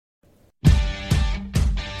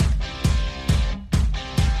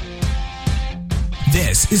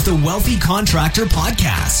This is the Wealthy Contractor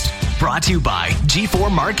Podcast, brought to you by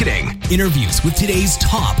G4 Marketing. Interviews with today's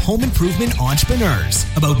top home improvement entrepreneurs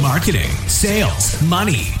about marketing, sales,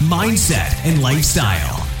 money, mindset, and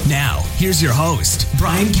lifestyle. Now, here's your host,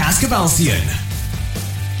 Brian Kaskavalciyan.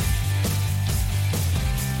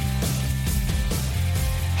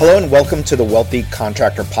 Hello and welcome to the Wealthy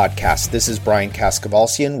Contractor Podcast. This is Brian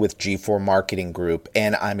Kaskavalciyan with G4 Marketing Group,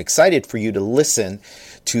 and I'm excited for you to listen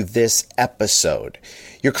to this episode.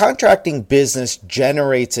 Your contracting business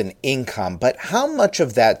generates an income, but how much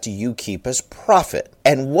of that do you keep as profit?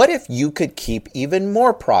 And what if you could keep even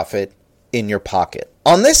more profit in your pocket?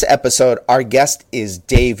 On this episode, our guest is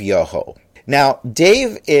Dave Yoho. Now,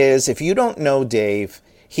 Dave is, if you don't know Dave,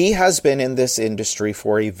 he has been in this industry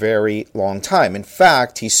for a very long time. In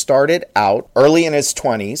fact, he started out early in his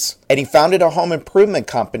 20s and he founded a home improvement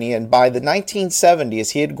company. And by the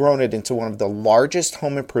 1970s, he had grown it into one of the largest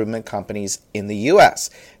home improvement companies in the U.S.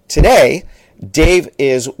 Today, Dave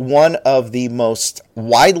is one of the most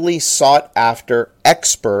widely sought after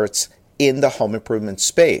experts in the home improvement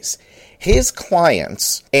space. His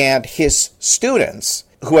clients and his students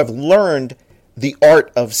who have learned the art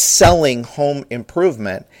of selling home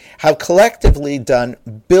improvement have collectively done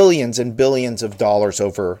billions and billions of dollars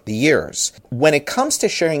over the years. When it comes to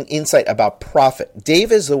sharing insight about profit,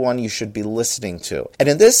 Dave is the one you should be listening to. And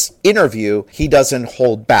in this interview, he doesn't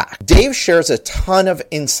hold back. Dave shares a ton of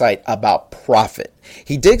insight about profit.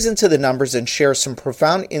 He digs into the numbers and shares some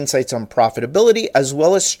profound insights on profitability as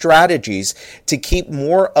well as strategies to keep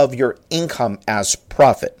more of your income as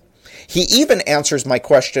profit. He even answers my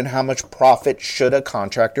question, how much profit should a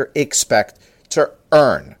contractor expect to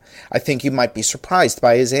earn? I think you might be surprised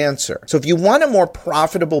by his answer. So if you want a more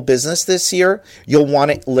profitable business this year, you'll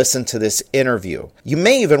want to listen to this interview. You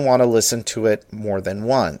may even want to listen to it more than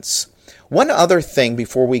once. One other thing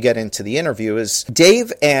before we get into the interview is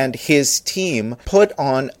Dave and his team put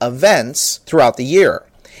on events throughout the year.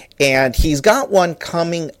 And he's got one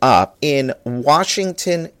coming up in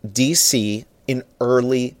Washington, D.C. in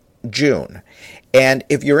early June. And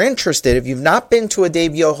if you're interested, if you've not been to a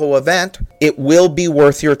Dave Yoho event, it will be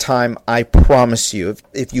worth your time, I promise you.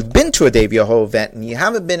 If you've been to a Dave Yoho event and you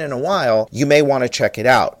haven't been in a while, you may want to check it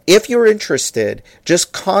out. If you're interested,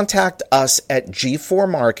 just contact us at G4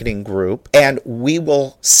 Marketing Group and we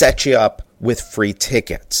will set you up with free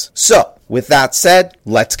tickets. So, with that said,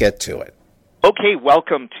 let's get to it. Okay,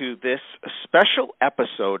 welcome to this special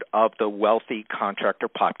episode of the Wealthy Contractor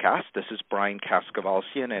Podcast. This is Brian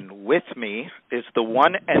Kaskavalciyan, and with me is the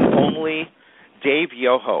one and only Dave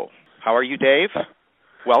Yoho. How are you, Dave?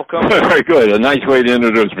 Welcome. Very good. A nice way to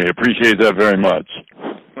introduce me. Appreciate that very much.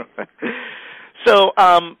 So,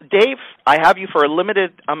 Dave, I have you for a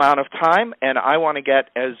limited amount of time, and I want to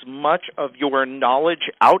get as much of your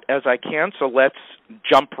knowledge out as I can, so let's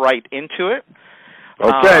jump right into it.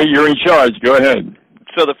 Okay, you're in charge. Go ahead.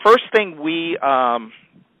 So the first thing we are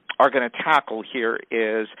going to tackle here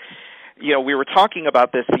is, we were talking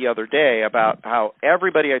about this the other day, about how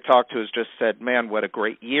everybody I talked to has just said, man, what a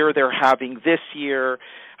great year they're having this year,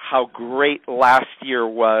 how great last year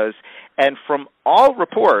was. And from all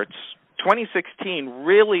reports, 2016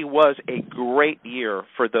 really was a great year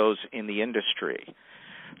for those in the industry.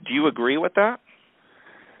 Do you agree with that?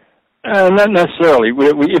 Not necessarily.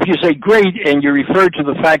 If you say great and you refer to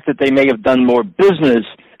the fact that they may have done more business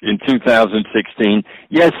in 2016,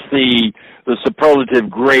 yes, the superlative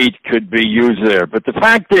great could be used there. But the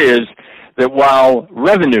fact is that while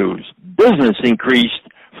business increased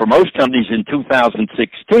for most companies in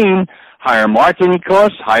 2016, higher marketing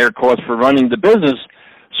costs, higher costs for running the business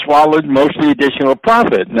swallowed most of the additional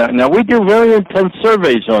profit. Now we do very intense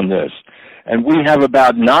surveys on this. And we have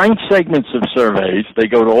about 9 segments of surveys. They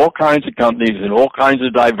go to all kinds of companies and all kinds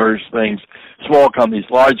of diverse things, small companies,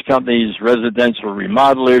 large companies, residential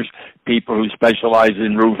remodelers, people who specialize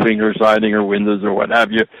in roofing or siding or windows or what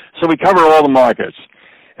have you. So we cover all the markets.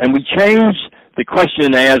 And we change the question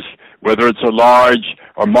and ask whether it's a large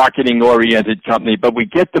or marketing-oriented company, but we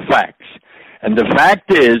get the facts. And the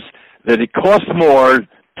fact is that it costs more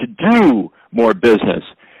to do more business.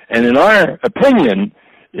 And in our opinion,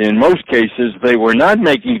 in most cases, they were not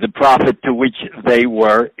making the profit to which they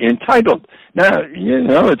were entitled. Now,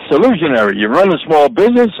 it's illusionary. You run a small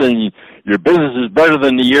business and your business is better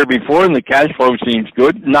than the year before and the cash flow seems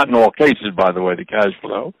good. Not in all cases, by the way, the cash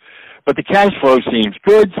flow. But the cash flow seems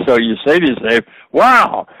good, so you say to yourself,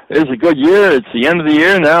 wow, it's a good year. It's the end of the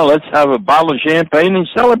year. Now let's have a bottle of champagne and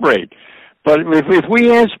celebrate. But if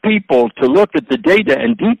we ask people to look at the data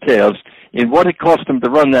and details in what it cost them to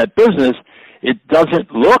run that business, it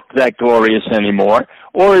doesn't look that glorious anymore,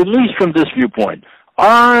 or at least from this viewpoint.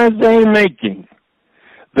 Are they making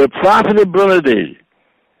the profitability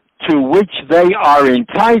to which they are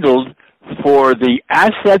entitled for the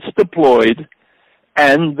assets deployed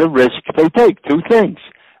and the risk they take. Two things: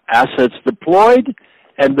 assets deployed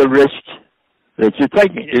and the risk that you're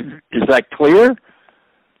taking. Is that clear?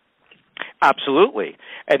 Absolutely.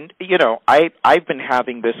 And, I've been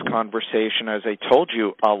having this conversation, as I told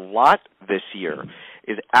you, a lot this year,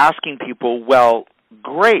 is asking people, well,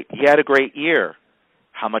 great, you had a great year.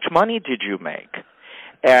 How much money did you make?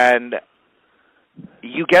 And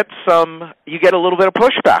you get a little bit of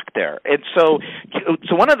pushback there. And so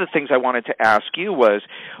one of the things I wanted to ask you was,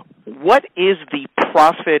 what is the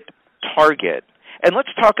profit target? And let's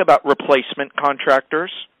talk about replacement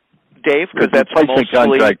contractors, Dave, because that's replacement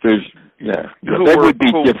mostly contractors. Yeah, that would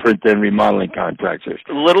be different than remodeling contractors.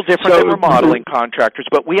 A little different than remodeling contractors,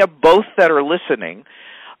 but we have both that are listening.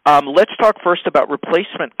 Let's talk first about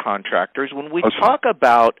replacement contractors. When we talk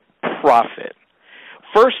about profit,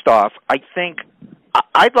 first off, I think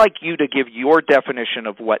I'd like you to give your definition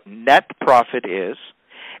of what net profit is,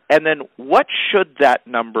 and then what should that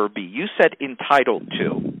number be? You said entitled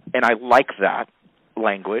to, and I like that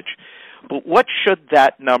language. But what should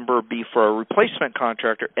that number be for a replacement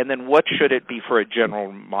contractor, and then what should it be for a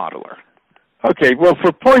general modeler? Okay, well,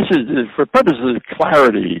 for purposes of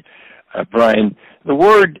clarity, Brian, the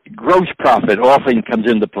word gross profit often comes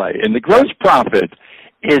into play. And the gross profit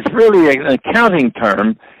is really an accounting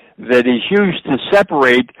term that is used to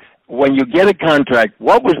separate, when you get a contract,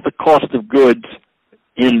 what was the cost of goods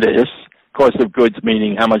in this, cost of goods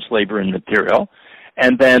meaning how much labor and material,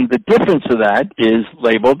 and then the difference of that is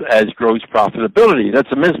labeled as gross profitability. That's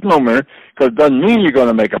a misnomer, because it doesn't mean you're going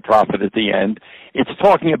to make a profit at the end. It's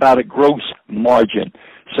talking about a gross margin.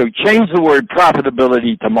 So change the word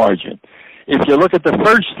profitability to margin. If you look at the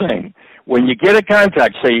first thing, when you get a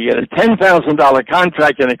contract, say you get a $10,000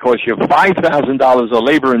 contract and it costs you $5,000 of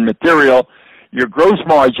labor and material, your gross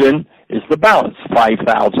margin is the balance,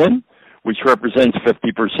 $5,000, which represents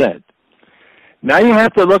 50%. Now you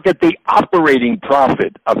have to look at the operating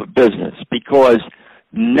profit of a business, because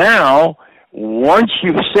now, once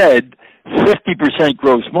you've said 50%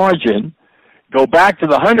 gross margin, go back to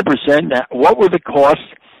the 100%. Now, what were the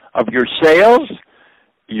costs of your sales,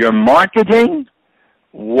 your marketing,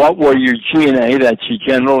 what were your G&A, that's your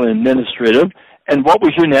general and administrative, and what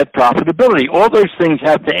was your net profitability? All those things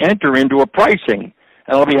have to enter into a pricing,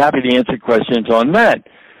 and I'll be happy to answer questions on that.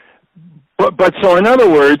 But so in other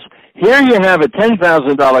words, here you have a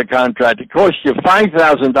 $10,000 contract. It costs you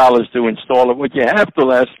 $5,000 to install it. What you have to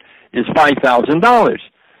less is $5,000.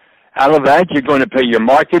 Out of that, you're going to pay your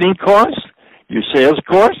marketing costs, your sales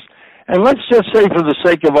costs, and let's just say, for the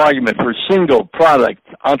sake of argument, for single product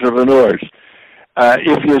entrepreneurs,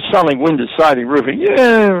 if you're selling window siding roofing,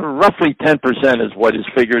 roughly 10% is what is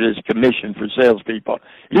figured as commission for salespeople.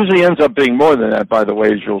 Usually ends up being more than that, by the way,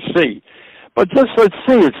 as you'll see. But just let's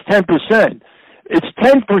see, it's 10%. It's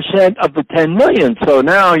 10% of the 10 million. So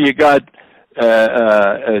now you got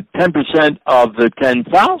 10% of the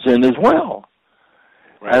 10,000 as well.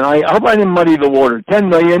 Right. And I hope I didn't muddy the water. 10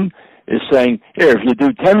 million is saying, here, if you do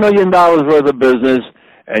 $10 million worth of business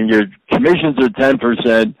and your commissions are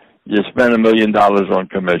 10%, you spend $1 million on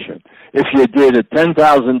commission. If you did a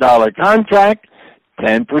 $10,000 contract,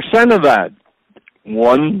 10% of that,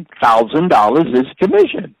 $1,000 is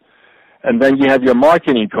commission. And then you have your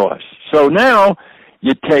marketing costs. So now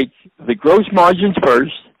you take the gross margins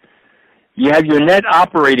first. You have your net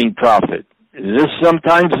operating profit. This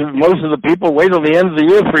sometimes most of the people wait till the end of the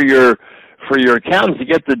year for your accountants to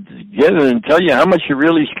get it and tell you how much you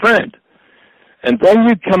really spent. And then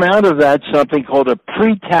you come out of that something called a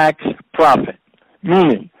pre-tax profit,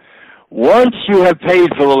 meaning once you have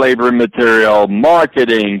paid for the labor and material,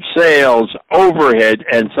 marketing, sales, overhead,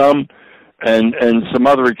 and some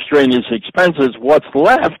other extraneous expenses, what's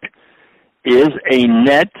left is a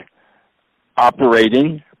net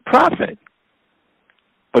operating profit.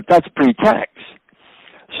 But that's pre-tax.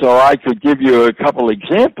 So I could give you a couple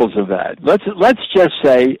examples of that. Let's just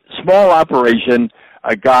say, small operation,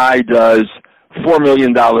 a guy does $4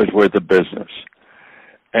 million worth of business.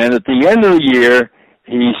 And at the end of the year,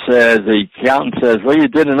 the accountant says, well, you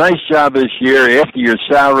did a nice job this year after your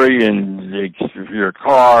salary and your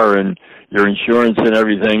car and your insurance and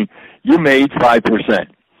everything, you made 5%.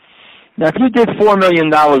 Now, if you did $4 million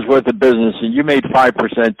worth of business and you made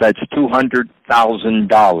 5%, that's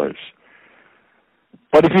 $200,000.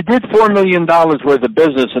 But if you did $4 million worth of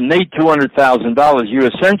business and made $200,000, you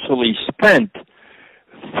essentially spent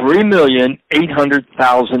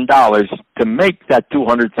 $3,800,000 to make that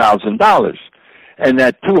 $200,000. And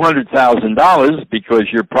that $200,000, because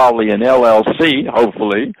you're probably an LLC,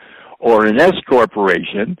 hopefully, or an S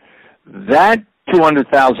corporation, that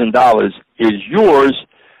 $200,000 is yours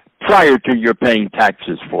prior to your paying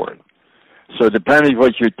taxes for it. So depending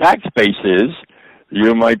what your tax base is,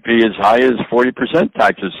 you might be as high as 40%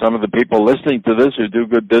 taxes. Some of the people listening to this who do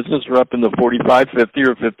good business are up in the 45, 50,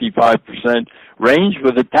 or 55% range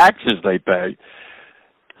with the taxes they pay.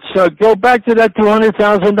 So go back to that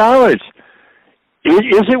 $200,000.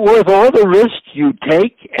 Is it worth all the risk you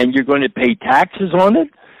take and you're going to pay taxes on it?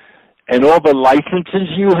 And all the licenses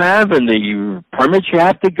you have and the permits you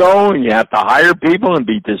have to go, and you have to hire people and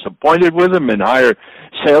be disappointed with them and hire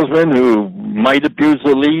salesmen who might abuse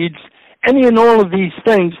the leads? Any and all of these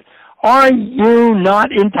things, are you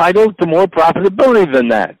not entitled to more profitability than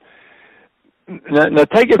that? Now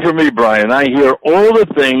take it from me, Brian. I hear all the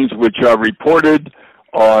things which are reported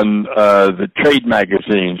on the trade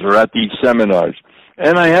magazines or at these seminars.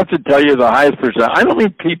 And I have to tell you the highest percent. I don't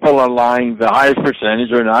mean people are lying. The highest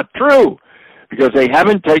percentage are not true because they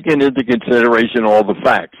haven't taken into consideration all the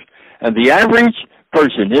facts. And the average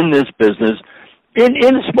person in this business,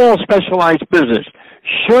 in a small specialized business,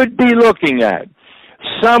 should be looking at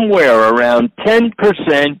somewhere around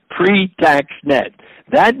 10% pre-tax net.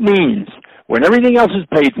 That means when everything else is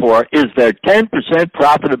paid for, is there 10%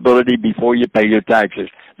 profitability before you pay your taxes?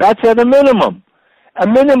 That's at a minimum. A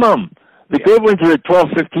minimum. The good ones are at 12,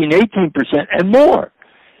 15, 18% and more.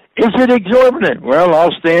 Is it exorbitant? Well,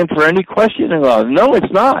 I'll stand for any questioning on it. No,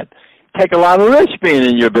 it's not. Take a lot of risk being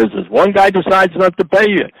in your business. One guy decides not to pay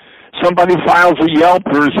you. Somebody files a Yelp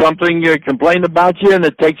or something, complain about you, and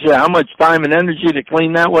it takes you how much time and energy to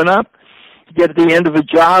clean that one up? You get to the end of the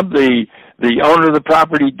job, the owner of the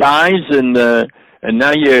property dies, and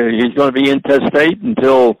now he's going to be intestate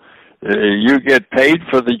until you get paid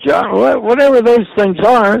for the job. Whatever those things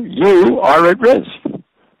are, you are at risk.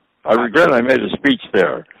 I regret I made a speech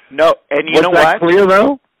there. No, and you know what? Was that clear,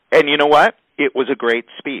 though? And you know what? It was a great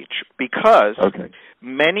speech because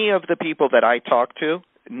many of the people that I talk to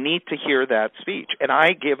need to hear that speech. And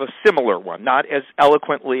I give a similar one, not as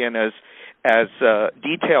eloquently and as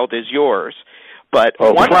detailed as yours. But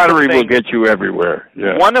flattery will get you everywhere.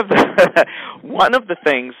 Yeah. One of the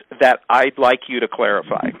things that I'd like you to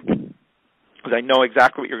clarify, because I know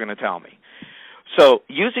exactly what you're going to tell me. So,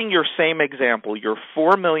 using your same example, your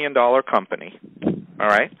 $4 million company, all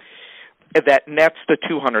right, that nets the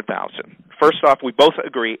 $200,000. First off, we both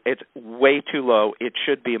agree it's way too low. It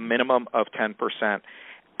should be a minimum of 10%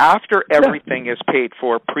 after everything is paid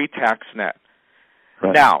for, pre-tax net.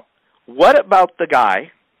 Right. Now, what about the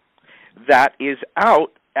guy that is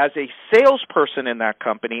out as a salesperson in that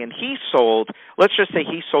company, and he sold, let's just say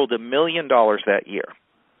he sold $1 million that year,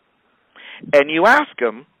 and you ask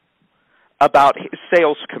him about his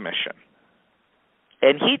sales commission,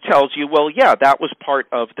 and he tells you, well, yeah, that was part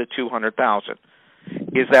of the $200,000.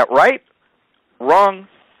 Is that right? Wrong?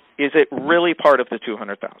 Is it really part of the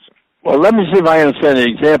 $200,000? Well, let me see if I understand the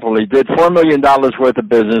example. He did $4 million worth of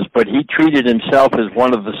business, but he treated himself as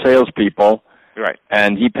one of the salespeople. Right.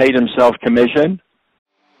 And he paid himself commission.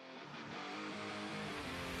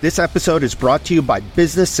 This episode is brought to you by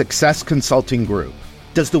Business Success Consulting Group.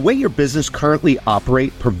 Does the way your business currently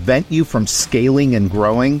operate prevent you from scaling and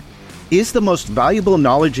growing? Is the most valuable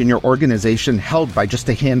knowledge in your organization held by just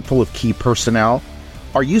a handful of key personnel?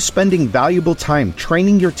 Are you spending valuable time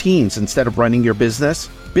training your teams instead of running your business?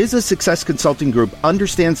 Business Success Consulting Group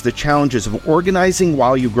understands the challenges of organizing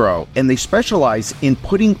while you grow, and they specialize in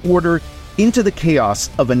putting order into the chaos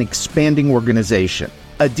of an expanding organization.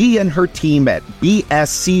 Adi and her team at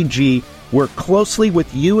BSCG work closely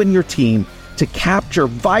with you and your team to capture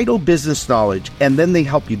vital business knowledge, and then they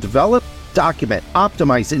help you develop, document,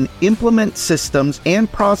 optimize, and implement systems and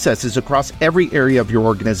processes across every area of your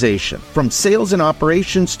organization, from sales and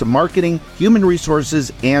operations to marketing, human resources,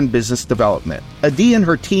 and business development. Adi and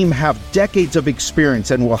her team have decades of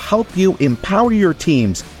experience and will help you empower your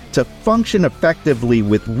teams to function effectively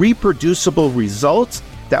with reproducible results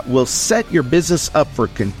that will set your business up for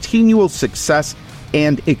continual success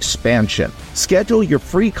and expansion. Schedule your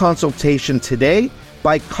free consultation today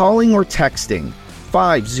by calling or texting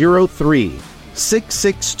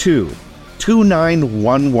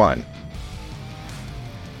 503-662-2911.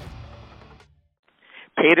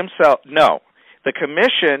 Paid himself? No. The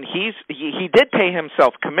commission, he did pay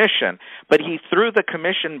himself commission, but he threw the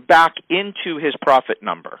commission back into his profit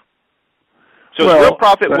number. So his real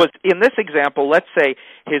profit was, in this example, let's say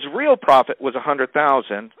his real profit was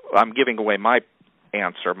 $100,000. I'm giving away my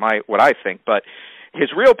answer, what I think, but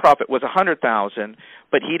his real profit was $100,000,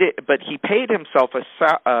 but he paid himself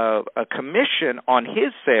a commission on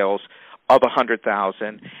his sales of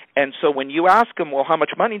 $100,000. And so when you ask him, well, how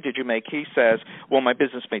much money did you make? He says, well, my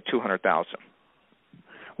business made $200,000.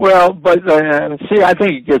 Well, but see, I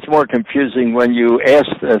think it gets more confusing when you ask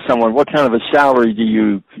someone, what kind of a salary do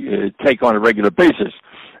you take on a regular basis?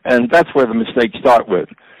 And that's where the mistakes start with.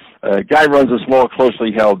 A guy runs a small,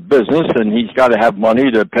 closely held business, and he's got to have money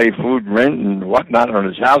to pay food, rent, and whatnot on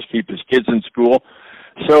his house, keep his kids in school.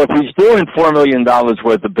 So if he's doing $4 million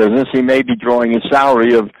worth of business, he may be drawing a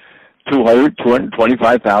salary of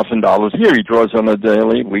 $225,000 a year. He draws on a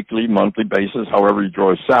daily, weekly, monthly basis, however he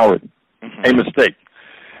draws salary. Mm-hmm. A mistake.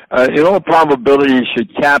 In all probability, you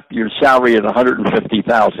should cap your salary at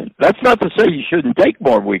 $150,000. That's not to say you shouldn't take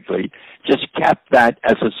more weekly. Just cap that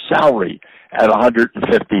as a salary at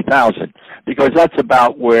 $150,000, because that's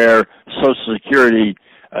about where Social Security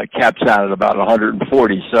caps out at about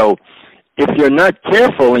 $140,000. So if you're not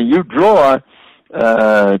careful and you draw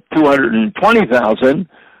 $220,000,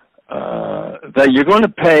 then you're going to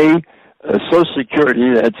pay Social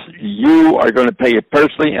Security. That's you are going to pay it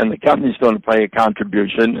personally, and the company's going to pay a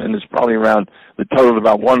contribution, and it's probably around the total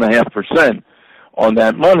about 1.5% on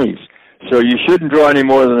that money. So you shouldn't draw any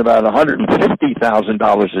more than about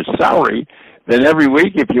 $150,000 as salary. Then every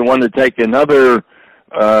week, if you want to take another,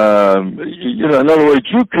 in other words,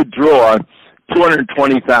 you could draw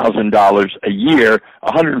 $220,000 a year,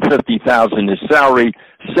 $150,000 is salary,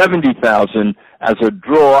 $70,000 as a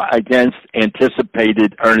draw against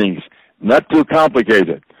anticipated earnings. Not too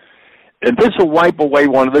complicated. And this will wipe away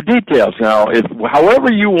one of the details. Now,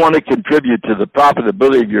 however you want to contribute to the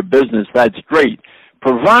profitability of your business, that's great,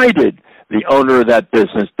 provided the owner of that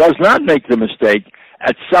business does not make the mistake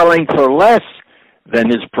at selling for less than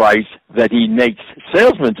his price that he makes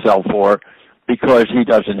salesmen sell for, because he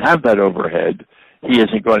doesn't have that overhead. He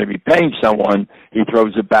isn't going to be paying someone. He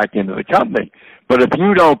throws it back into the company. But if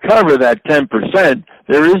you don't cover that 10%,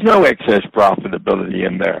 there is no excess profitability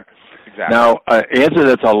in there. Exactly. Now,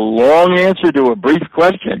 that's a long answer to a brief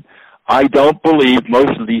question. I don't believe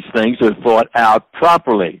most of these things are thought out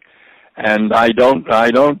properly. And I don't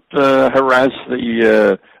harass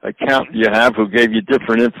the accountant you have who gave you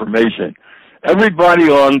different information. Everybody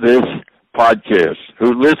on this podcast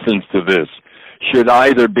who listens to this should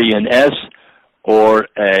either be an S or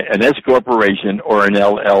an S corporation or an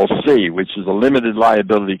LLC, which is a limited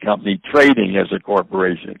liability company trading as a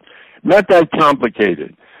corporation. Not that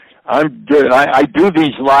complicated. I do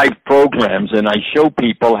these live programs, and I show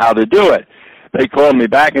people how to do it. They call me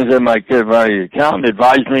back and say, my accountant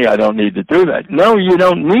advised me I don't need to do that. No, you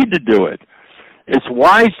don't need to do it. It's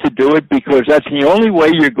wise to do it because that's the only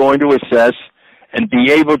way you're going to assess and be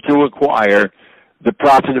able to acquire the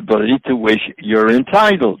profitability to which you're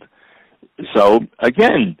entitled. So,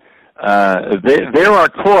 again, there are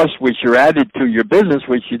costs which are added to your business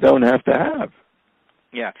which you don't have to have.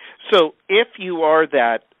 Yeah. So if you are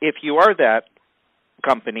that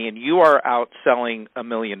company and you are out selling $1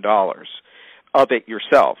 million of it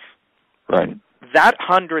yourself, right? That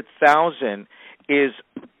 $100,000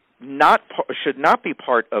 should not be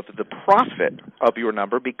part of the profit of your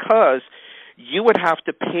number, because you would have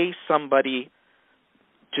to pay somebody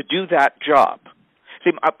to do that job.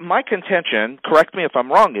 See, my contention, correct me if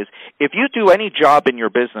I'm wrong, is if you do any job in your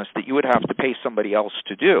business that you would have to pay somebody else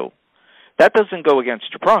to do, that doesn't go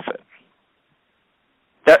against your profit.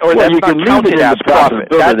 That's not counted as profit.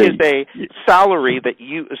 That is a salary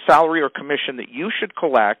or commission that you should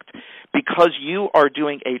collect because you are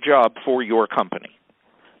doing a job for your company.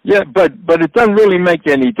 Yeah, but it doesn't really make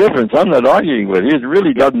any difference. I'm not arguing with you. It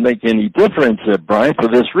really doesn't make any difference, Brian, for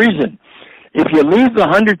this reason. If you leave the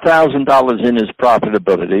 $100,000 in as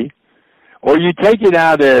profitability, or you take it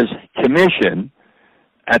out as commission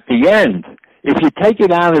at the end, if you take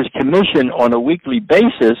it out as commission on a weekly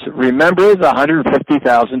basis, remember the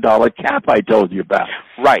 $150,000 cap I told you about.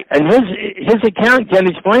 Right. And his accountant can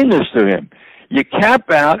explain this to him. You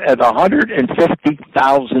cap out at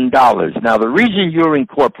 $150,000. Now, the reason you're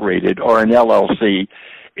incorporated or an LLC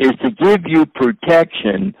is to give you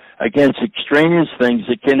protection against extraneous things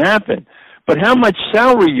that can happen. But how much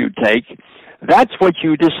salary you take, that's what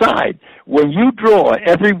you decide. When you draw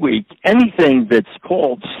every week anything that's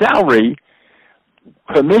called salary,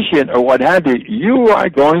 commission, or what have you, you are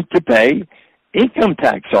going to pay income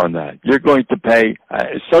tax on that. You're going to pay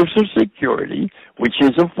Social Security, which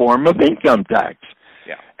is a form of income tax.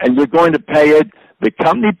 Yeah. And you're going to pay it, the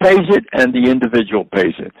company pays it, and the individual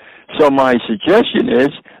pays it. So my suggestion is,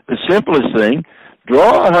 the simplest thing,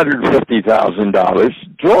 draw $150,000,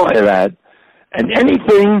 draw that, and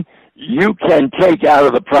anything you can take out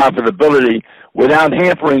of the profitability without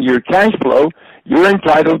hampering your cash flow, you're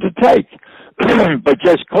entitled to take. But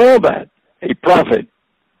just call that a profit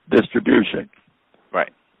distribution.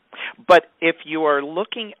 Right. But if you are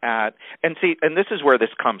looking at, and this is where this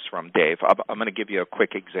comes from, Dave. I'm going to give you a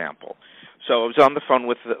quick example. So I was on the phone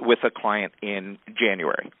with a client in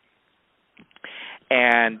January,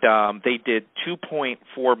 and they did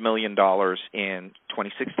 $2.4 million in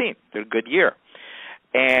 2016. They're a good year.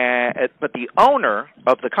 But the owner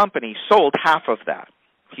of the company sold half of that.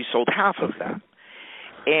 He sold half of that.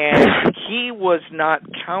 And he was not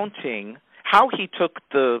counting how he took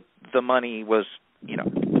the money was,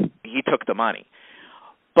 he took the money.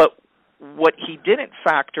 But what he didn't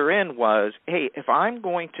factor in was, hey, if I'm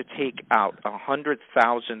going to take out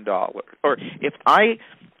 $100,000, or if I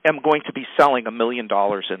am going to be selling $1 million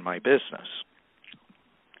in my business,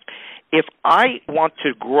 if I want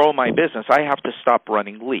to grow my business, I have to stop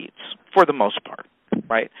running leads for the most part,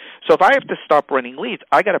 right? So if I have to stop running leads,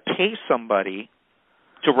 I got to pay somebody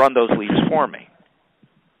to run those leads for me,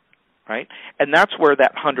 right? And that's where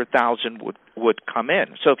that $100,000 would come in.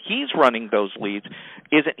 So if he's running those leads,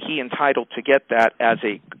 isn't he entitled to get that as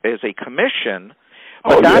a commission?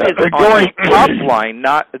 But that is on his top line.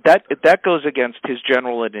 Not that goes against his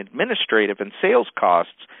general and administrative and sales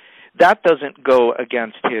costs. That doesn't go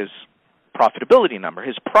against his profitability number.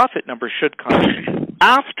 His profit number should come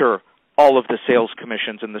after all of the sales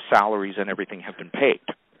commissions and the salaries and everything have been paid.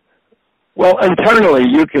 Well, internally,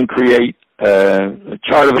 you can create a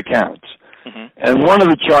chart of accounts. Mm-hmm. And one of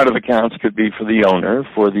the chart of accounts could be for the owner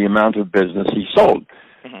for the amount of business he sold.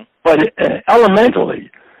 Mm-hmm. But elementally,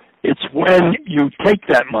 it's when you take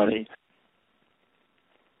that money,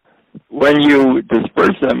 when you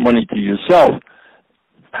disperse that money to yourself,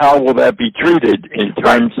 how will that be treated in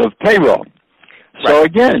terms of payroll? Right. So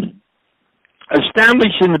again,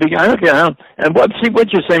 establish in the beginning, and what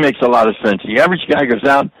you're saying makes a lot of sense. The average guy goes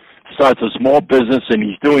out, starts a small business, and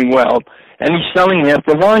he's doing well, and he's selling half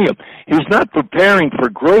the volume. He's not preparing for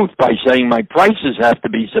growth by saying my prices have to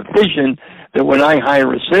be sufficient that when I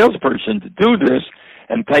hire a salesperson to do this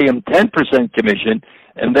and pay him 10% commission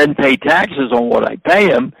and then pay taxes on what I pay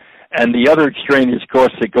him and the other extraneous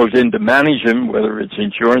costs that goes in to manage him, whether it's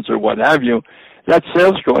insurance or what have you, that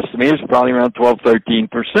sales cost to me is probably around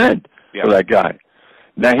 12-13% for that guy.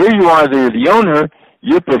 Now here you are, the owner,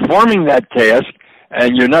 you're performing that task,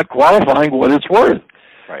 and you're not qualifying what it's worth.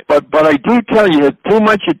 Right. But I do tell you that too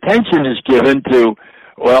much attention is given to,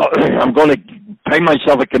 well, I'm going to pay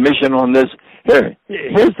myself a commission on this.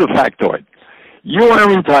 Here's the factoid. You are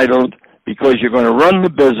entitled, because you're going to run the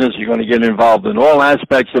business, you're going to get involved in all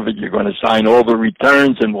aspects of it, you're going to sign all the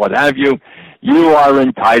returns and what have you, you are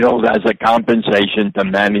entitled as a compensation to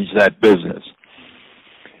manage that business.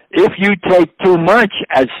 If you take too much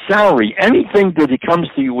as salary, anything that it comes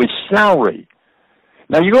to you with salary,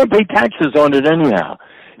 now, you're going to pay taxes on it anyhow.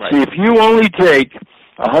 Right. See, if you only take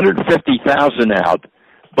 $150,000 out,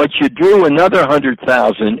 but you drew another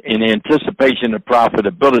 $100,000 in anticipation of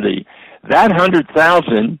profitability, that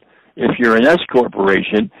 $100,000, if you're an S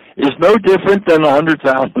corporation, is no different than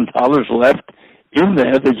 $100,000 left in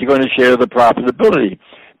there that you're going to share the profitability.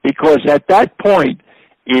 Because at that point,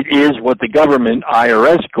 it is what the government,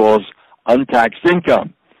 IRS, calls untaxed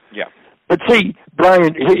income. Yeah. But see,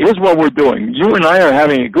 Brian, here's what we're doing. You and I are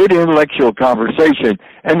having a good intellectual conversation,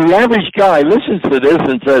 and the average guy listens to this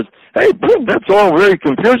and says, hey, that's all very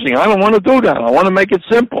confusing. I don't want to do that. I want to make it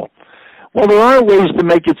simple. Well, there are ways to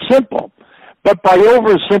make it simple, but by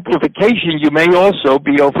oversimplification, you may also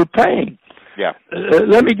be overpaying. Yeah.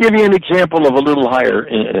 Let me give you an example of a little higher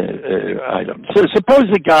item. So suppose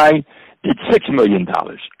the guy did $6 million,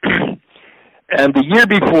 and the year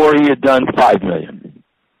before he had done $5 million.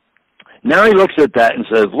 Now he looks at that and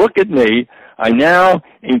says, look at me, I now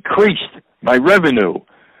increased my revenue.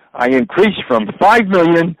 I increased from $5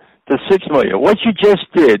 million to $6 million. What you just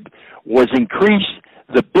did was increase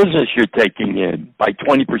the business you're taking in by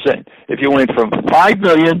 20%. If you went from $5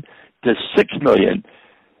 million to $6 million,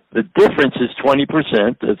 the difference is 20%.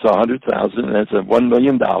 That's $100,000. That's $1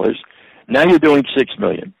 million. Now you're doing $6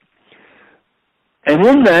 million. And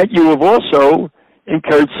in that, you have also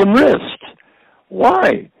incurred some risk.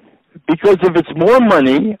 Why? Because if it's more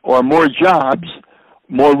money or more jobs,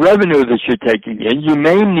 more revenue that you're taking in, you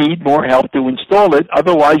may need more help to install it.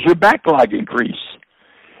 Otherwise, your backlog increases.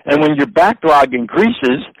 And when your backlog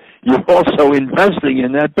increases, you're also investing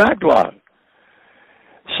in that backlog.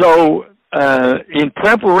 So in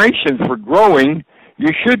preparation for growing, you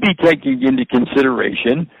should be taking into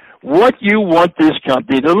consideration what you want this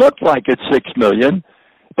company to look like at $6 million,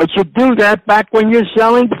 but you do that back when you're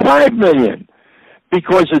selling $5 million.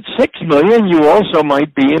 Because at $6 million, you also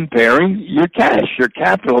might be impairing your cash, your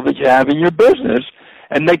capital that you have in your business,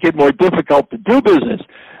 and make it more difficult to do business.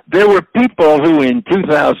 There were people who in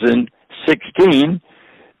 2016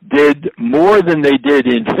 did more than they did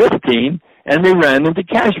in 15, and they ran into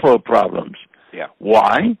cash flow problems. Yeah.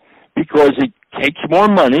 Why? Because it takes more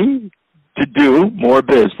money to do more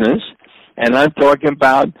business, and I'm talking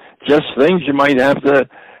about just things you might have to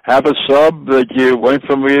have a sub that you went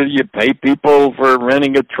from where you pay people for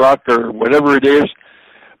renting a truck or whatever it is.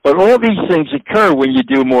 But all these things occur when you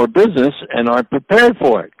do more business and aren't prepared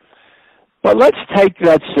for it. But let's take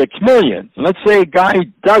that $6 million. Let's say a guy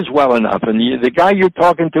does well enough, and the guy you're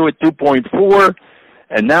talking to at 2.4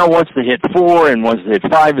 and now wants to hit 4 and wants to hit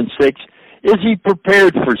 5 and 6. Is he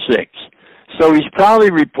prepared for 6? So he's probably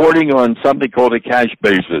reporting on something called a cash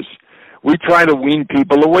basis. We try to wean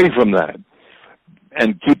people away from that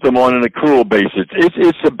and keep them on an accrual basis.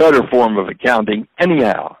 It's a better form of accounting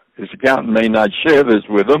anyhow. His accountant may not share this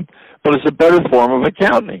with him, but it's a better form of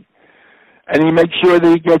accounting. And he makes sure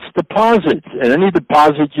that he gets deposits. And any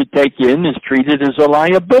deposit you take in is treated as a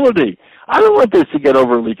liability. I don't want this to get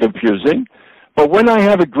overly confusing, but when I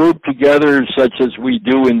have a group together such as we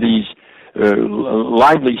do in these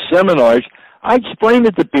lively seminars, I explain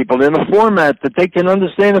it to people in a format that they can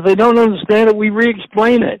understand. If they don't understand it, we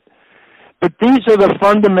re-explain it. But these are the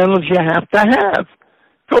fundamentals you have to have.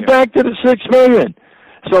 Go back to the $6 million.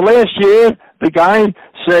 So last year, the guy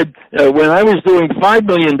said, when I was doing $5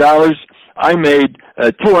 million, I made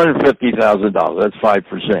 $250,000. That's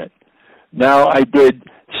 5%. Now I did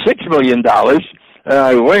 $6 million. I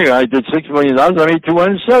did $6 million. I made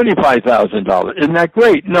 $275,000. Isn't that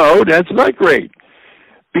great? No, that's not great.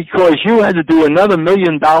 Because you had to do another $1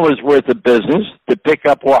 million worth of business to pick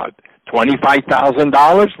up what?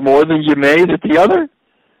 $25,000 more than you made at the other?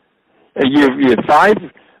 You're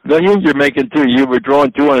 $5 million, you're making you were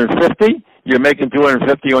drawing $250, you're making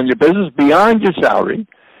 $250 on your business beyond your salary.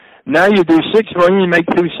 Now you do $6 million, you make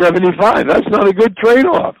 $275. That's not a good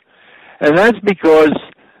trade-off. And that's because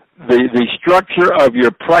the structure of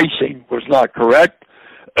your pricing was not correct,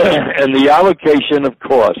 and the allocation of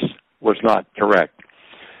costs was not correct.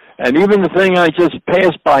 And even the thing I just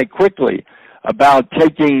passed by quickly about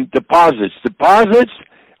taking deposits. Deposits,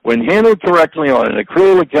 when handled correctly on an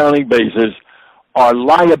accrual accounting basis, are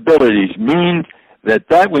liabilities, means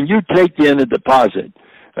that when you take in a deposit,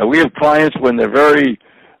 we have clients when they're very,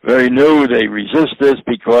 very new, they resist this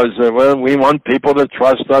because, we want people to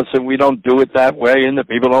trust us and we don't do it that way and the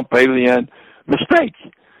people don't pay to the end. Mistake.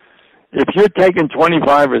 If you're taking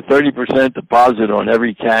 25 or 30% deposit on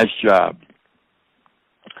every cash job,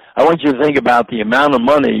 I want you to think about the amount of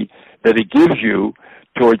money that it gives you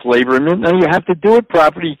towards labor. Now, you have to do it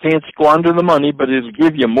properly. You can't squander the money, but it'll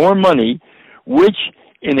give you more money, which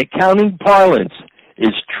in accounting parlance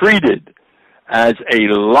is treated as a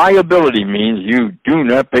liability, means you do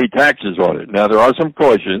not pay taxes on it. Now, there are some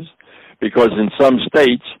cautions, because in some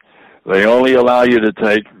states, they only allow you to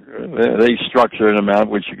take, they structure an amount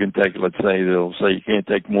which you can take, let's say, they'll say you can't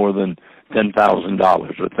take more than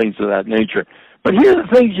 $10,000 or things of that nature. But here are the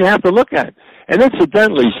things you have to look at. And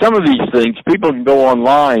incidentally, some of these things, people can go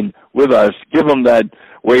online with us, give them that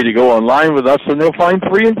way to go online with us, and they'll find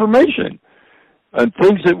free information. And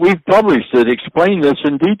things that we've published that explain this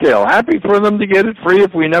in detail. Happy for them to get it free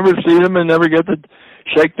if we never see them and never get to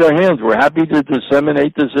shake their hands. We're happy to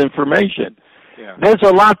disseminate this information. Yeah. There's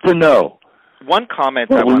a lot to know. One comment.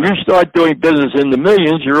 But when you start doing business in the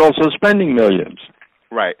millions, you're also spending millions.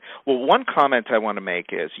 Right. Well, one comment I want to make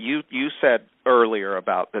is you said earlier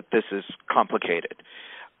about that this is complicated.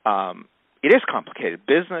 It is complicated.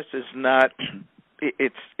 Business is not.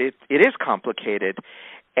 It is complicated,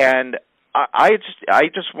 and I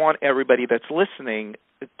just want everybody that's listening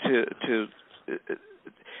to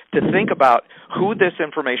think about who this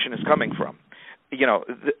information is coming from. You know,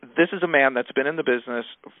 this is a man that's been in the business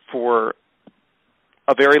for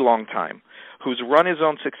a very long time, who's run his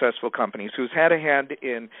own successful companies, who's had a hand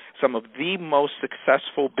in some of the most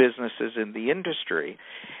successful businesses in the industry.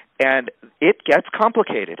 And it gets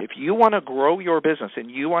complicated. If you want to grow your business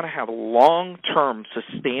and you want to have long-term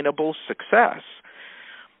sustainable success,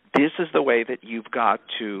 this is the way that you've got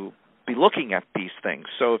to be looking at these things.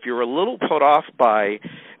 So if you're a little put off by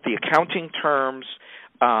the accounting terms,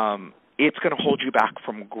 it's going to hold you back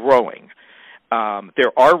from growing.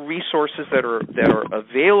 There are resources that are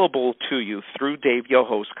available to you through Dave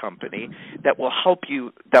Yoho's company that will help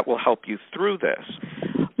you through this.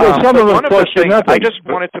 Well, some of them things, I just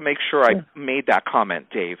wanted to make sure I made that comment,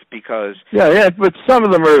 Dave, because but some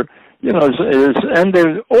of them are, and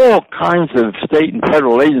there's all kinds of state and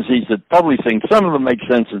federal agencies that publish things. Some of them make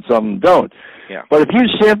sense and some of them don't. Yeah. But if you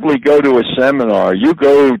simply go to a seminar, you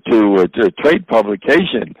go to a trade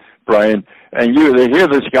publication, Brian, and they hear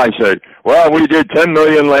this guy say, well, we did $10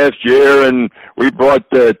 million last year, and we brought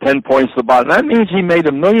 10 points to the bottom. That means he made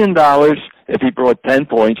 $1 million if he brought 10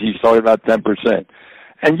 points. He's talking about 10%.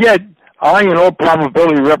 And yet, I, in all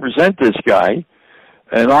probability, represent this guy,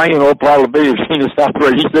 and I, in all probability, have seen his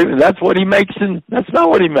operating statement. That's what he makes, and that's not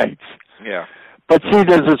what he makes. Yeah. But see,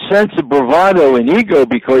 there's a sense of bravado and ego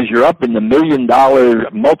because you're up in the $1 million,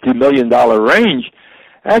 multi-million-dollar range.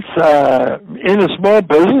 That's in a small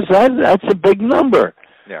business. That's a big number.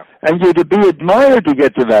 Yeah. And you're to be admired to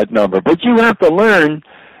get to that number. But you have to learn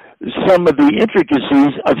some of the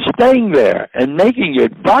intricacies of staying there and making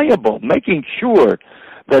it viable, making sure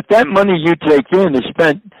that money you take in is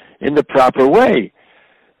spent in the proper way.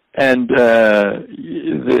 And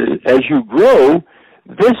as you grow,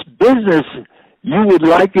 this business, you would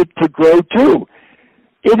like it to grow too.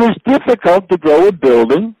 It is difficult to grow a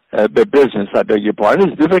business, I beg your pardon.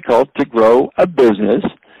 It's difficult to grow a business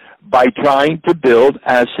by trying to build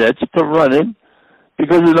assets to run it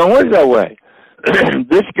because it don't work that way.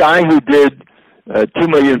 This guy who did $2.4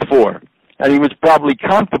 million, and he was probably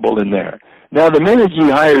comfortable in there. Now, the minute he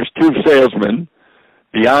hires 2 salesmen,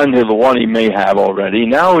 beyond the one he may have already,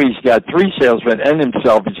 now he's got 3 salesmen and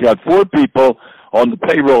himself. He's got 4 people on the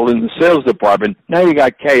payroll in the sales department. Now you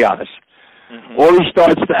got chaos. Mm-hmm. Or he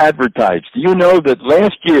starts to advertise. Do you know that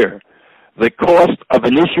last year, the cost of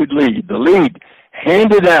an issued lead, the lead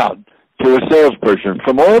handed out to a salesperson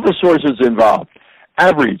from all the sources involved,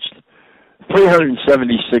 averaged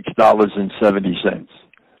 $376.70.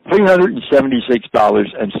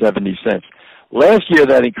 $376.70. Last year,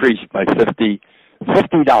 that increased by $50,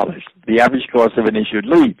 the average cost of an issued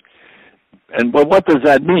lead. And what does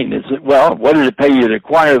that mean? Is it, well, what did it pay you to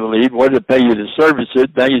acquire the lead? What did it pay you to service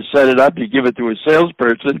it? Now you set it up, you give it to a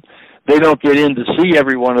salesperson. They don't get in to see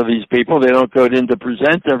every one of these people. They don't go in to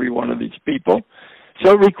present every one of these people.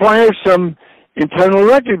 So it requires some internal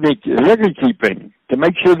record keeping to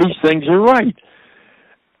make sure these things are right.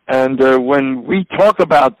 And when we talk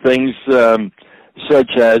about things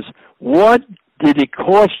such as, what did it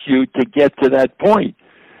cost you to get to that point?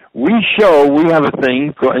 We have a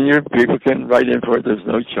thing, and your people can write in for it, there's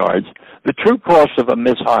no charge, the true cost of a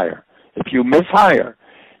mishire. If you mishire,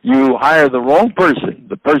 you hire the wrong person,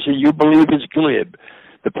 the person you believe is glib,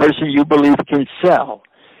 the person you believe can sell.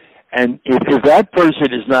 And if that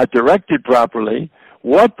person is not directed properly,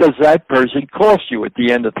 what does that person cost you at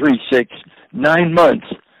the end of 3, 6, 9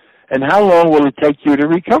 months? And how long will it take you to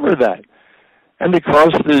recover that? And the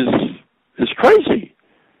cost is crazy.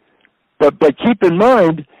 But keep in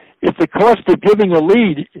mind, if the cost of giving a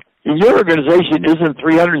lead in your organization isn't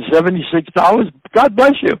 $376, God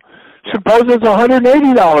bless you. Suppose it's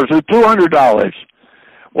 $180 or $200.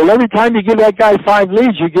 Well, every time you give that guy 5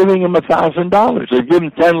 leads, you're giving him $1,000. If you give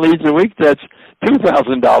him 10 leads a week, that's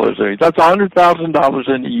 $2,000 a week. That's $100,000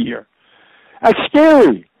 in a year. That's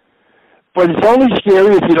scary. But it's only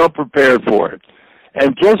scary if you don't prepare for it.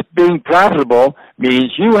 And just being profitable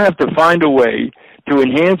means you have to find a way to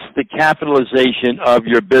enhance the capitalization of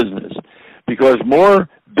your business, because more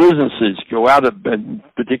businesses go out of,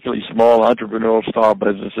 particularly small entrepreneurial style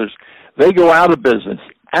businesses, they go out of business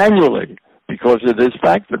annually because of this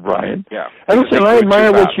factor, Brian. Yeah. And listen, I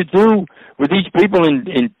admire what you do with these people in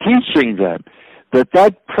teaching them that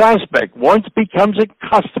prospect once becomes a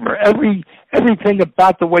customer. Everything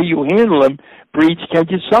about the way you handle them breeds, can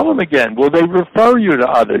you sell them again? Will they refer you to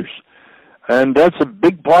others? And that's a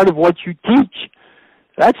big part of what you teach.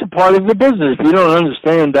 That's a part of the business. If you don't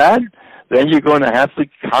understand that, then you're going to have to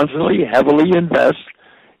constantly, heavily invest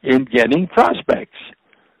in getting prospects.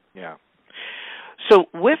 Yeah. So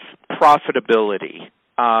with profitability,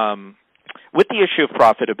 with the issue of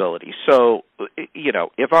profitability, so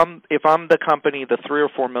if I'm the company, the $3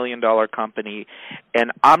 or $4 million company,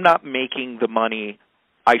 and I'm not making the money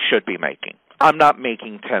I should be making, I'm not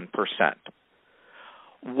making 10%.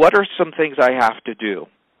 What are some things I have to do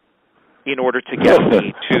in order to get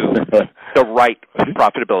me to the right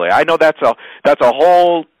profitability? I know that's a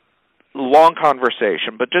whole long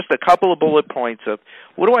conversation, but just a couple of bullet points of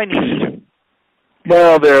what do I need to do?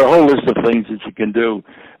 Well, there are a whole list of things that you can do.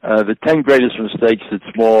 The 10 greatest mistakes that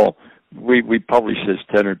we publish this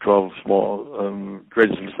 10 or 12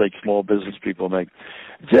 greatest mistakes small business people make.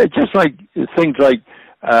 Just like things like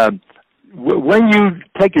when you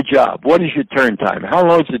take a job, what is your turn time? How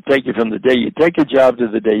long does it take you from the day you take a job to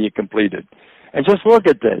the day you complete it? And just look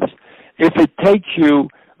at this. If it takes you,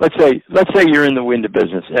 let's say you're in the window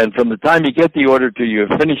business, and from the time you get the order to you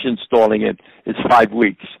finish installing it, it's 5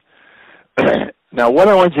 weeks. Now, what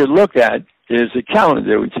I want you to look at is a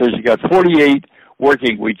calendar which says you got 48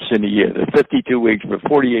 working weeks in a year. There's 52 weeks, but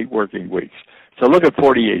 48 working weeks. So look at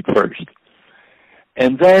 48 first.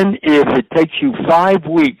 And then if it takes you 5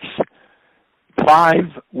 weeks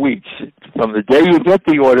from the day you get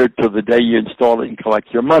the order to the day you install it and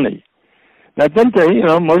collect your money. Now, then,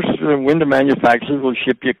 most window manufacturers will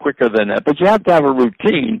ship you quicker than that, but you have to have a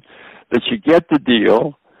routine that you get the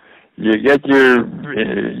deal, you get your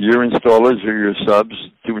installers or your subs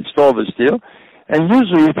to install this deal, and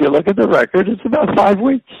usually, if you look at the record, it's about 5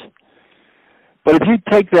 weeks. But if you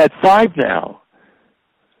take that 5 now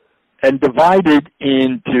and divide it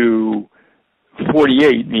into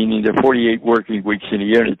 48, meaning there are 48 working weeks in a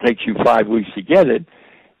year, and it takes you 5 weeks to get it,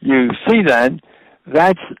 you see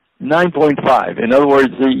that's 9.5. In other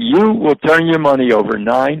words, you will turn your money over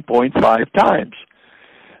 9.5 times.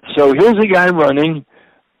 So here's a guy running,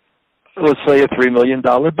 let's say, a $3 million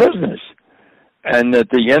business. And at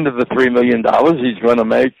the end of the $3 million, he's going to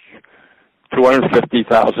make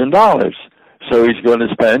 $250,000. So he's going to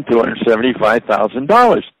spend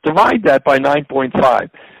 $275,000. Divide that by 9.5.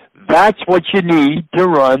 That's what you need to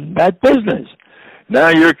run that business. Now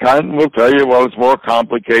your accountant will tell you, well, it's more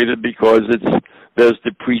complicated because there's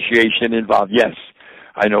depreciation involved. Yes,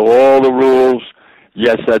 I know all the rules.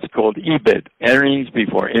 Yes, that's called EBIT, earnings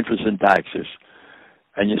before interest and taxes.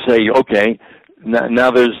 And you say, okay,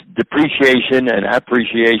 now there's depreciation and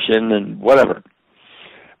appreciation and whatever.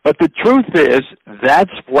 But the truth is,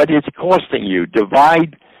 that's what it's costing you.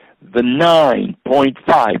 Divide the 9.5,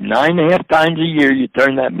 9.5 times a year you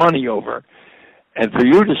turn that money over. And for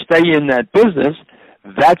you to stay in that business,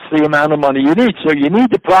 that's the amount of money you need. So you need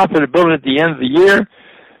the profitability at the end of the year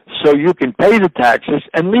so you can pay the taxes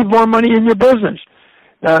and leave more money in your business.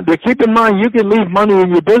 Now, keep in mind, you can leave money in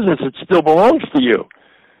your business that still belongs to you.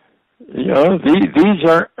 These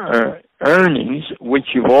are earnings which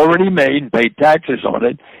you've already made and paid taxes on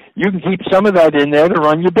it. You can keep some of that in there to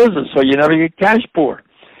run your business so you never get cash poor.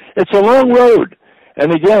 It's a long road.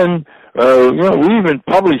 And again, we even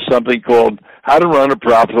published something called How to Run a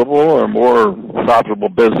Profitable or More Profitable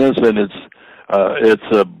Business, and it's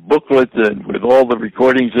a booklet with all the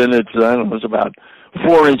recordings in it. It's about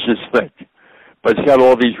 4 inches thick. But it's got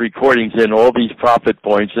all these recordings in, all these profit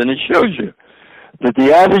points, and it shows you that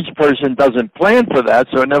the average person doesn't plan for that,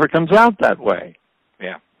 so it never comes out that way.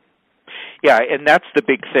 Yeah. Yeah, and that's the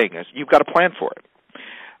big thing, is you've got to plan for it.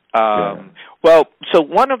 Well, so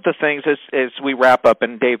one of the things as we wrap up,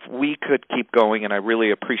 and Dave, we could keep going, and I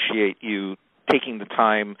really appreciate you taking the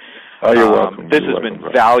time. Oh, you're welcome. This has been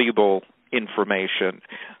valuable information.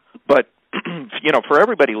 But, for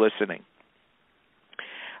everybody listening,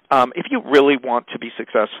 if you really want to be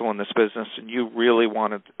successful in this business and you really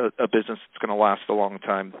want a business that's going to last a long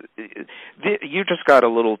time, you just got a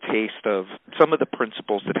little taste of some of the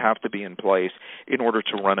principles that have to be in place in order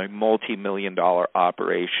to run a multi-million-dollar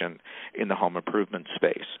operation in the home improvement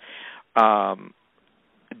space.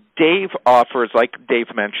 Dave offers, like Dave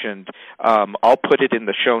mentioned, I'll put it in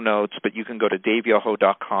the show notes, but you can go to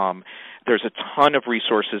daveyoho.com. There's a ton of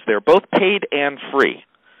resources there, both paid and free.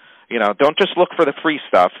 Don't just look for the free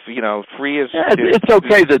stuff. Free is... Yeah, it's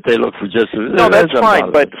okay that they look for just... No, that's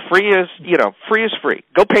fine, but free is free.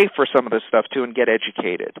 Go pay for some of this stuff, too, and get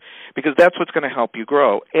educated, because that's what's going to help you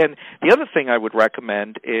grow. And the other thing I would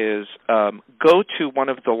recommend is go to one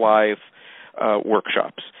of the live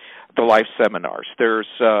workshops, the live seminars. There's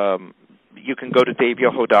you can go to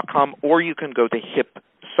daveyoho.com, or you can go to HIP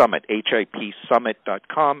Summit,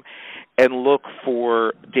 HIPsummit.com, and look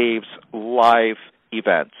for Dave's live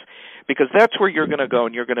events. Because that's where you're going to go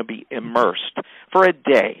and you're going to be immersed for a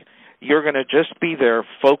day. You're going to just be there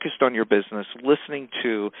focused on your business, listening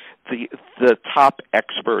to the top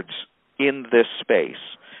experts in this space,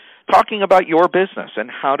 talking about your business and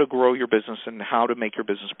how to grow your business and how to make your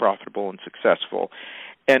business profitable and successful.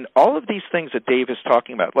 And all of these things that Dave is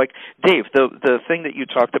talking about, like Dave, the thing that you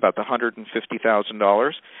talked about, the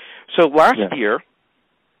 $150,000. So last year,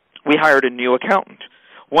 we hired a new accountant.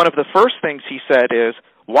 One of the first things he said is,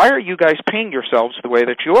 why are you guys paying yourselves the way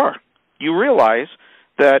that you are? You realize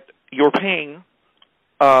that you're paying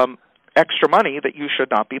extra money that you should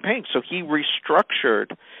not be paying. So he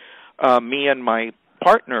restructured me and my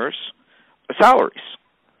partners' salaries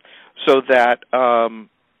so that,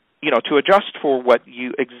 to adjust for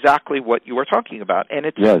exactly what you were talking about. And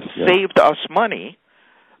it saved us money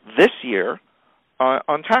this year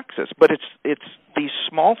on taxes. But it's these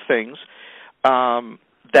small things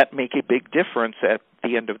that make a big difference at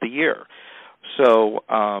the end of the year. So,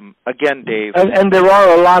 again, Dave... And there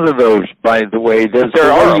are a lot of those, by the way. There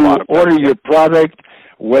are a lot of them. Order your product,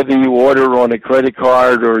 whether you order on a credit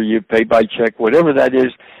card or you pay by check, whatever that is,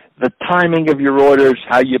 the timing of your orders,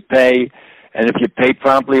 how you pay, and if you pay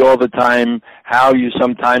promptly all the time, how you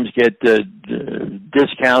sometimes get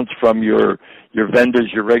discounts from your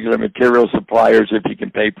vendors, your regular material suppliers, if you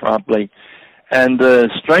can pay promptly. And the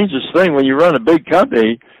strangest thing, when you run a big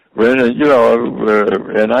company,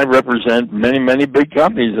 and I represent many big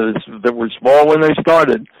companies that were small when they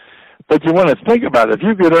started, but you want to think about it. If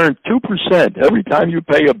you could earn 2% every time you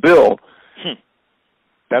pay a bill,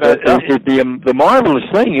 the marvelous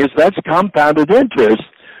thing is that's compounded interest,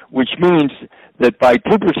 which means that by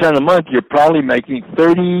 2% a month, you're probably making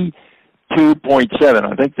 32.7.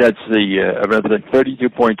 I think that's the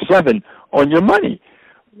 32.7 on your money.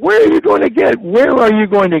 Where are you going to get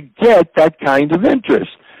that kind of interest?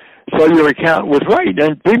 So your accountant was right,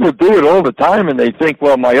 and people do it all the time, and they think,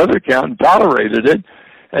 well, my other accountant tolerated it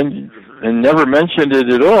and never mentioned it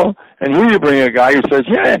at all. And here you bring a guy who says,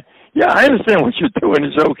 yeah, I understand what you're doing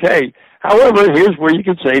is okay. However, here's where you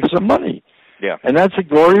can save some money. Yeah. And that's a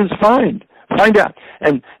glorious find. Find out.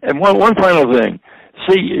 And one final thing.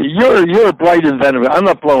 See, you're a bright inventor. I'm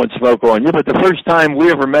not blowing smoke on you, but the first time we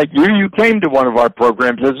ever met you, you came to one of our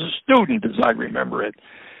programs as a student, as I remember it.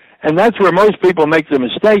 And that's where most people make the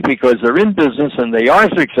mistake, because they're in business and they are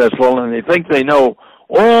successful and they think they know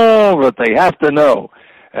all that they have to know.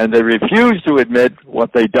 And they refuse to admit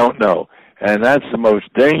what they don't know. And that's the most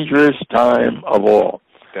dangerous time of all.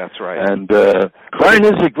 That's right. And Brian,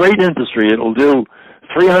 is a great industry. It'll do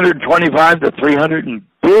 $325 to $300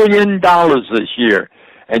 billion this year.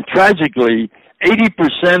 And tragically,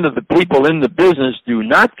 80% of the people in the business do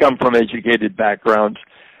not come from educated backgrounds,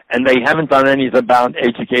 and they haven't done anything about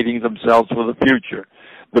educating themselves for the future.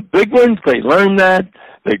 The big ones, they learn that.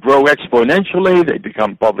 They grow exponentially. They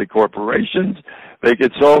become public corporations. They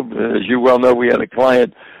get sold. As you well know, we had a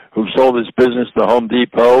client who sold his business to Home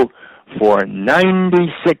Depot for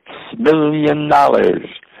 $96 million.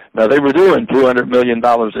 Now, they were doing $200 million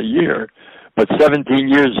a year, but 17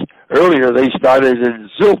 years earlier, they started at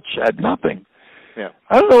zilch, at nothing. Yeah.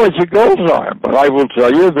 I don't know what your goals are, but I will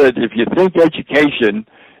tell you that if you think education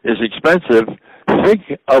is expensive, think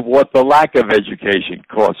of what the lack of education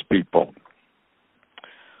costs people.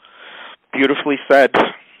 Beautifully said.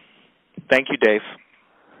 Thank you, Dave.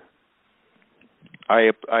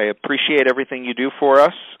 I appreciate everything you do for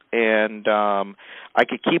us, and I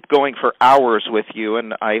could keep going for hours with you,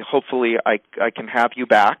 and hopefully I can have you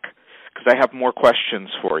back, because I have more questions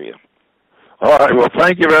for you. All right. Well,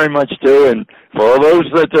 thank you very much, too. And for all those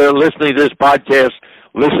that are listening to this podcast,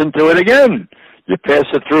 listen to it again. You pass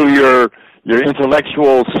it through your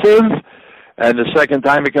intellectual sieve, and the second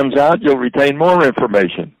time it comes out, you'll retain more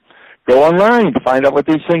information. Go online, find out what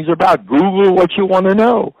these things are about. Google what you want to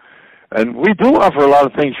know. And we do offer a lot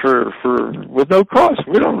of things for with no cost.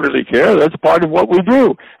 We don't really care. That's part of what we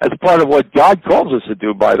do. That's part of what God calls us to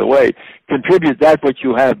do, by the way. Contribute that which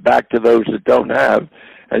you have back to those that don't have.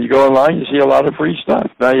 And you go online, you see a lot of free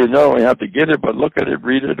stuff. Now you know you have to get it, but look at it,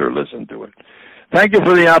 read it, or listen to it. Thank you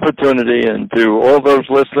for the opportunity, and to all those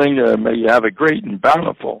listening, may you have a great and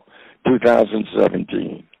bountiful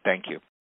 2017. Thank you.